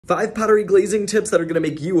5 pottery glazing tips that are gonna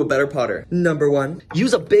make you a better potter. Number 1,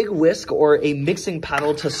 use a big whisk or a mixing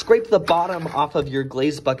paddle to scrape the bottom off of your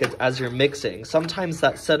glaze bucket as you're mixing. Sometimes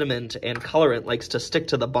that sediment and colorant likes to stick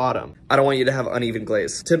to the bottom. I don't want you to have uneven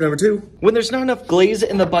glaze. Tip number 2, when there's not enough glaze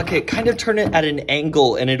in the bucket, kind of turn it at an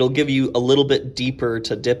angle and it'll give you a little bit deeper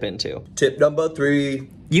to dip into. Tip number 3,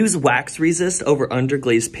 use wax resist over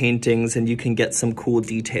underglaze paintings and you can get some cool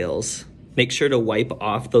details. Make sure to wipe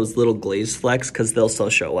off those little glaze flecks because they'll still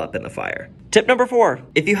show up in the fire. Tip number 4,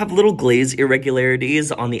 if you have little glaze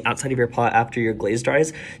irregularities on the outside of your pot after your glaze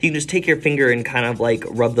dries, you can just take your finger and kind of like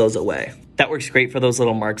rub those away. That works great for those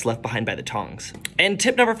little marks left behind by the tongs. And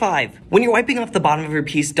tip number 5, when you're wiping off the bottom of your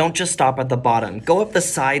piece, don't just stop at the bottom. Go up the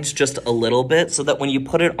sides just a little bit so that when you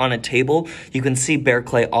put it on a table, you can see bare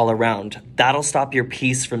clay all around. That'll stop your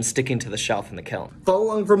piece from sticking to the shelf in the kiln. Follow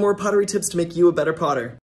along for more pottery tips to make you a better potter.